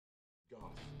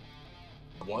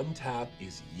One tap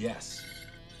is yes.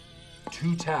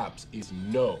 2 taps is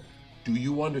no. Do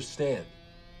you understand?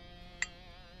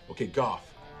 Okay, Goth.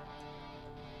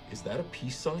 Is that a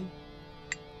peace sign?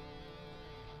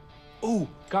 Ooh,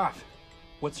 Goth.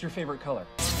 What's your favorite color?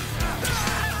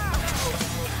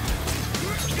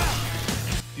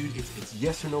 Dude, it's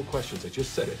yes or no questions. I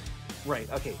just said it. Right,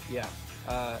 okay, yeah.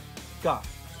 Goth,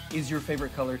 is your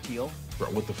favorite color teal? Bro,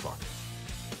 what the fuck?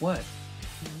 What?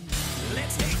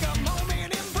 Let's take a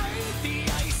moment and break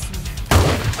the ice.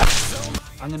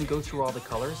 I'm gonna go through all the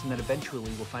colors, and then eventually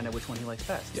we'll find out which one he likes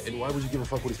best. Yeah, and why would you give a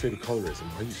fuck what his favorite color is? And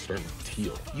why are you starting with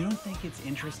teal? You don't think it's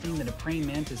interesting that a praying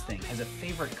mantis thing has a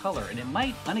favorite color, and it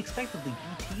might unexpectedly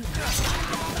be teal?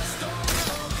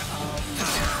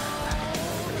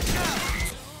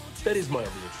 That is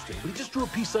mildly interesting, but he just drew a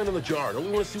peace sign on the jar. Don't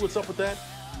we want to see what's up with that?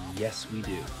 Yes, we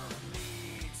do.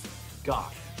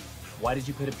 Goth, why did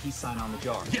you put a peace sign on the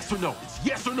jar? Yes or no? It's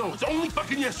yes or no. It's only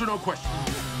fucking yes or no question.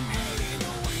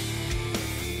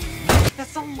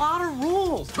 That's a lot of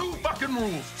rules! 2 fucking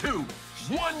rules. 2.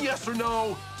 1 yes or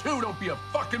no. 2, don't be a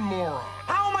fucking moron.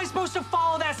 How am I supposed to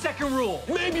follow that second rule?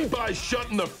 Maybe by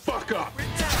shutting the fuck up.